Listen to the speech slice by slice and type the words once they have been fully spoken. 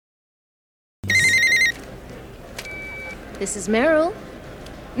This is Meryl.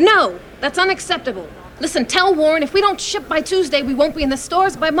 No, that's unacceptable. Listen, tell Warren if we don't ship by Tuesday, we won't be in the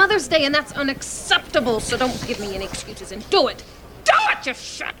stores by Mother's Day, and that's unacceptable. So don't give me any excuses and do it. Do it! Just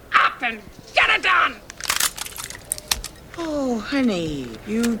shut up and get it done! Oh, honey,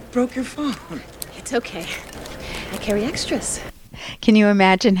 you broke your phone. It's okay. I carry extras. Can you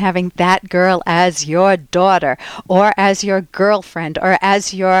imagine having that girl as your daughter or as your girlfriend or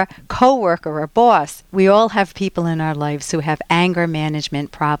as your coworker or boss? We all have people in our lives who have anger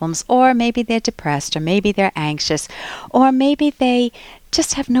management problems, or maybe they're depressed, or maybe they're anxious, or maybe they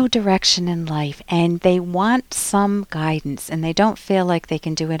just have no direction in life and they want some guidance and they don't feel like they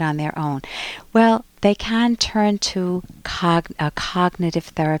can do it on their own. Well, they can turn to a cognitive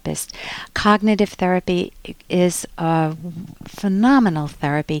therapist. Cognitive therapy is a phenomenal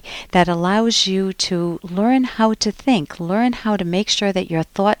therapy that allows you to learn how to think, learn how to make sure that your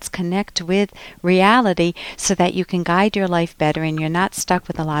thoughts connect with reality so that you can guide your life better and you're not stuck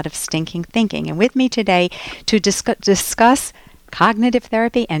with a lot of stinking thinking. And with me today to discuss cognitive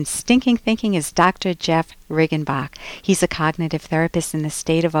therapy and stinking thinking is Dr. Jeff Riggenbach. He's a cognitive therapist in the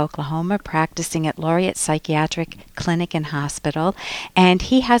state of Oklahoma, practicing at Laureate Psychiatric Clinic and Hospital, and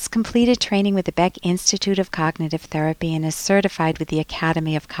he has completed training with the Beck Institute of Cognitive Therapy and is certified with the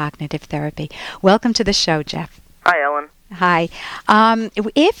Academy of Cognitive Therapy. Welcome to the show, Jeff. Hi, Ellen. Hi.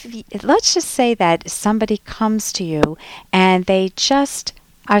 Let's just say that somebody comes to you and they just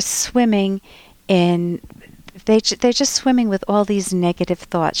are swimming in they're just swimming with all these negative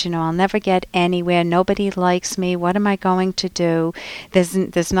thoughts. I'll never get anywhere. Nobody likes me. What am I going to do?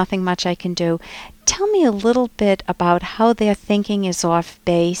 There's nothing much I can do. Tell me a little bit about how their thinking is off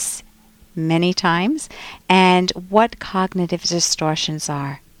base many times and what cognitive distortions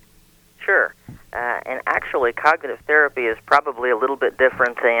are. Sure. And actually, cognitive therapy is probably a little bit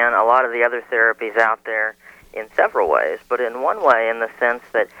different than a lot of the other therapies out there in several ways, but in one way in the sense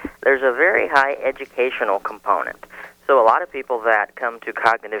that there's a very high educational component. So a lot of people that come to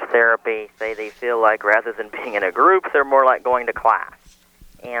cognitive therapy say they feel like rather than being in a group, they're more like going to class.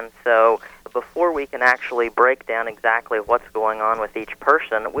 And so before we can actually break down exactly what's going on with each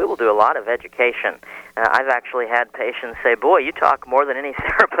person, we will do a lot of education. I've actually had patients say, boy, you talk more than any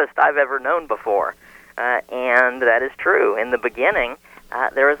therapist I've ever known before. And that is true. In the beginning,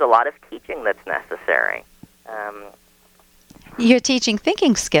 there is a lot of teaching that's necessary. You're teaching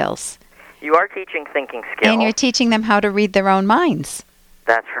thinking skills. You are teaching thinking skills. And you're teaching them how to read their own minds.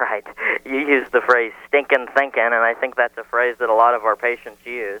 That's right. You use the phrase stinking thinking, and I think that's a phrase that a lot of our patients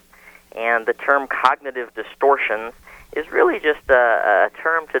use. And the term cognitive distortions is really just a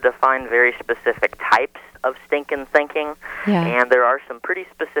term to define very specific types of stinking thinking. Yeah. And there are some pretty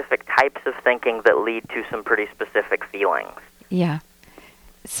specific types of thinking that lead to some pretty specific feelings. Yeah.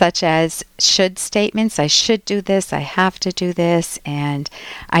 Such as should statements. I should do this, I have to do this, and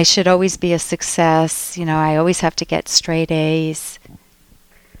I should always be a success. I always have to get straight A's.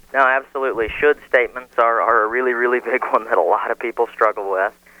 No, absolutely. Should statements are a really, really big one that a lot of people struggle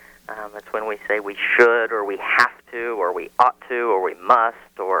with. It's when we say we should, or we have to, or we ought to, or we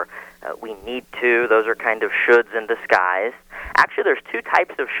must, or we need to. Those are kind of shoulds in disguise. Actually, there's two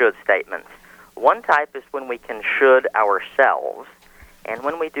types of should statements. One type is when we can should ourselves. And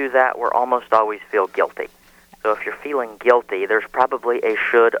when we do that, we're almost always feel guilty. So if you're feeling guilty, there's probably a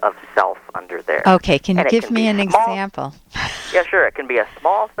should of self under there. Okay, can you give me an example? Yeah, sure. It can be a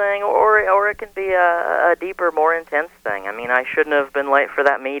small thing, or it can be a deeper, more intense thing. I mean, I shouldn't have been late for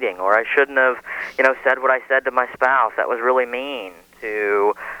that meeting, or I shouldn't have, said what I said to my spouse. That was really mean.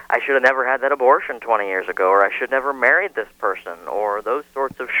 I should have never had that abortion 20 years ago, or I should never married this person, or those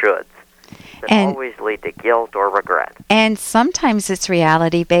sorts of shoulds that always lead to guilt or regret. And sometimes it's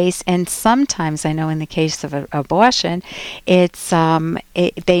reality-based, and sometimes, I know in the case of abortion, it's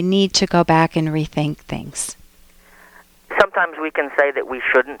they need to go back and rethink things. Sometimes we can say that we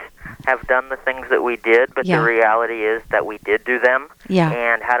shouldn't have done the things that we did, but the reality is that we did do them,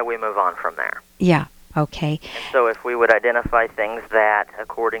 and how do we move on from there? Yeah, okay. And so if we would identify things that,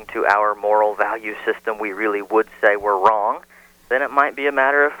 according to our moral value system, we really would say were wrong, then it might be a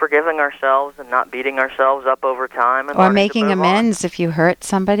matter of forgiving ourselves and not beating ourselves up over time. And or making amends if you hurt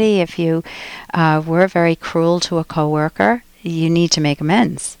somebody, if you were very cruel to a coworker, you need to make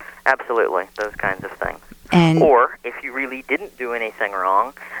amends. Absolutely, those kinds of things. And or if you really didn't do anything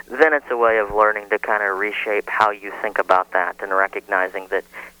wrong, then it's a way of learning to kind of reshape how you think about that and recognizing that,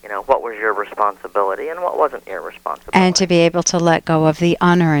 what was your responsibility and what wasn't your responsibility. And to be able to let go of the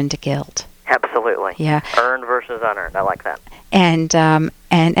unearned guilt. Absolutely. Yeah. Earned versus unearned. I like that. And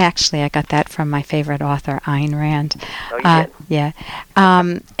actually, I got that from my favorite author, Ayn Rand. Oh, you did? Yeah.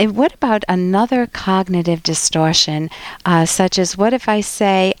 And what about another cognitive distortion, such as what if I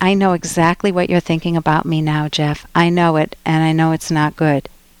say, I know exactly what you're thinking about me now, Jeff. I know it, and I know it's not good.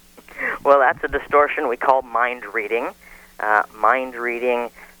 Well, that's a distortion we call mind reading. Mind reading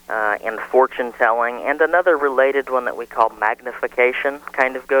and fortune telling, and another related one that we call magnification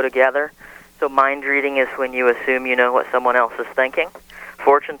kind of go together. So mind reading is when you assume you know what someone else is thinking.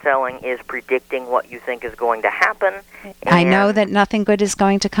 Fortune telling is predicting what you think is going to happen. I know that nothing good is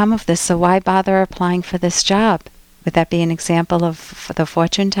going to come of this, so why bother applying for this job? Would that be an example of the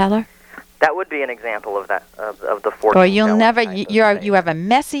fortune teller? That would be an example of that of the fortune. Or you'll never you you have a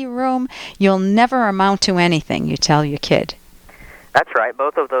messy room. You'll never amount to anything. You tell your kid. That's right.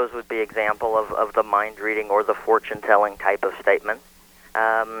 Both of those would be example of the mind reading or the fortune telling type of statement.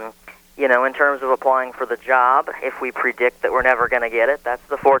 In terms of applying for the job, if we predict that we're never going to get it, that's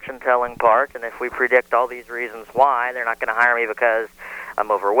the fortune-telling part. And if we predict all these reasons why they're not going to hire me because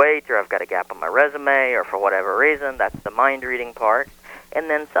I'm overweight or I've got a gap on my resume or for whatever reason, that's the mind-reading part. And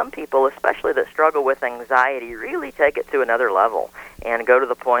then some people, especially that struggle with anxiety, really take it to another level and go to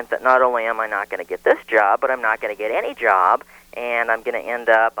the point that not only am I not going to get this job, but I'm not going to get any job, and I'm going to end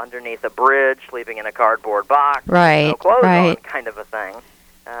up underneath a bridge, sleeping in a cardboard box, no clothes on, kind of a thing.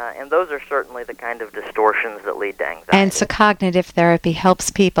 And those are certainly the kind of distortions that lead to anxiety. And so cognitive therapy helps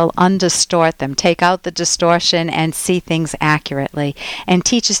people undistort them, take out the distortion and see things accurately, and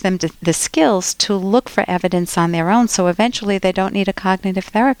teaches them the skills to look for evidence on their own, so eventually they don't need a cognitive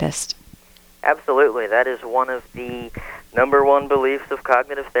therapist. Absolutely. That is one of the number one beliefs of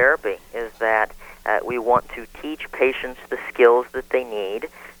cognitive therapy, is that we want to teach patients the skills that they need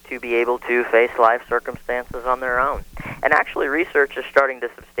to be able to face life circumstances on their own. And actually, research is starting to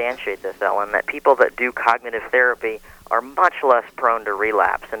substantiate this, Ellen, that people that do cognitive therapy are much less prone to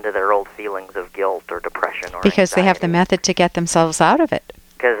relapse into their old feelings of guilt or depression or because anxiety. They have the method to get themselves out of it.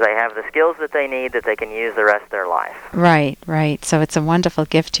 Because they have the skills that they need that they can use the rest of their life. Right. So it's a wonderful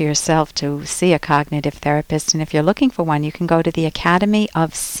gift to yourself to see a cognitive therapist. And if you're looking for one, you can go to the Academy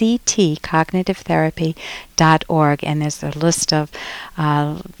of CT CognitivTherapy.org, and there's a list of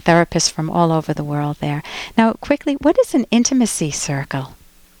therapists from all over the world there. Now, quickly, what is an intimacy circle?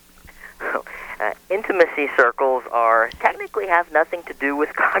 Intimacy circles technically have nothing to do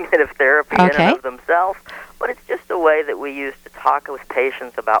with cognitive therapy in and of themselves, but it's just a way that we use to talk with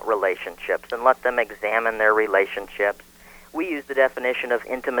patients about relationships and let them examine their relationships. We use the definition of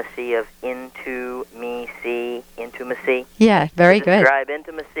intimacy of intimacy. Yeah, very good. To describe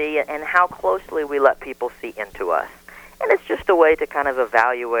intimacy and how closely we let people see into us. And it's just a way to kind of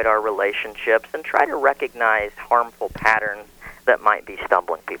evaluate our relationships and try to recognize harmful patterns that might be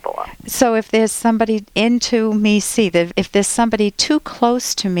stumbling people up. So if there's somebody if there's somebody too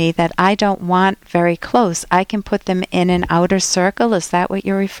close to me that I don't want very close, I can put them in an outer circle. Is that what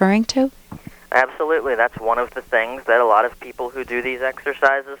you're referring to? Absolutely. That's one of the things that a lot of people who do these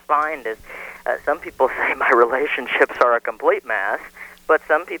exercises find is some people say my relationships are a complete mess, but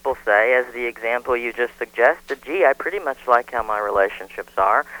some people say, as the example you just suggested, gee, I pretty much like how my relationships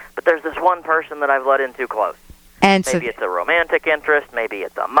are, but there's this one person that I've let in too close. And maybe it's a romantic interest, maybe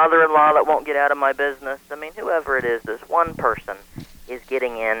it's a mother-in-law that won't get out of my business. I mean, whoever it is, this one person is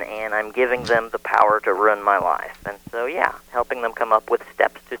getting in, and I'm giving them the power to ruin my life. And so, helping them come up with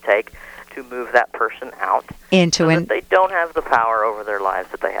steps to take to move that person out so that they don't have the power over their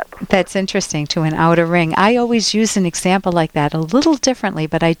lives that they had before. That's interesting, to an outer ring. I always use an example like that a little differently,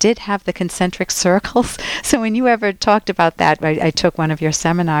 but I did have the concentric circles. So when you ever talked about that, I took one of your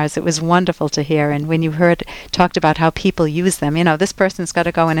seminars. It was wonderful to hear. And when you talked about how people use them, this person's got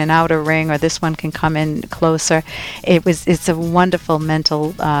to go in an outer ring, or this one can come in closer. It's a wonderful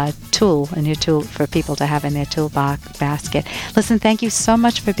mental tool, a new tool for people to have in their toolbox basket. Listen, thank you so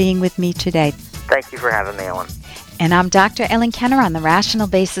much for being with me today. Thank you for having me, Ellen. And I'm Dr. Ellen Kenner on The Rational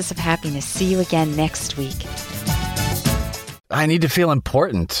Basis of Happiness. See you again next week. I need to feel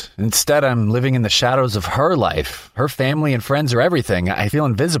important. Instead, I'm living in the shadows of her life. Her family and friends are everything. I feel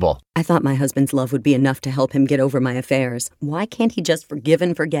invisible. I thought my husband's love would be enough to help him get over my affairs. Why can't he just forgive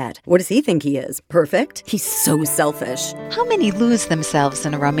and forget? What does he think he is? Perfect? He's so selfish. How many lose themselves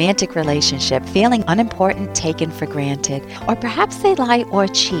in a romantic relationship, feeling unimportant, taken for granted? Or perhaps they lie or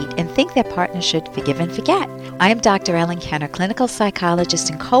cheat and think their partner should forgive and forget. I am Dr. Ellen Kenner, clinical psychologist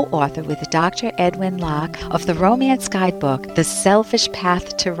and co-author with Dr. Edwin Locke of the Romance Guidebook, The The Selfish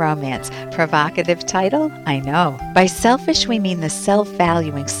Path to Romance. Provocative title? I know. By selfish, we mean the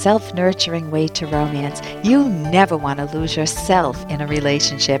self-valuing, self-nurturing way to romance. You never want to lose yourself in a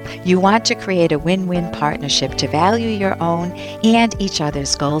relationship. You want to create a win-win partnership to value your own and each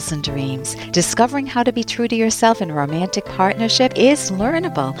other's goals and dreams. Discovering how to be true to yourself in a romantic partnership is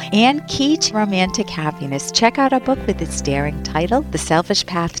learnable and key to romantic happiness. Check out our book with its daring title, The Selfish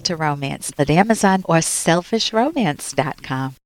Path to Romance, at Amazon or selfishromance.com.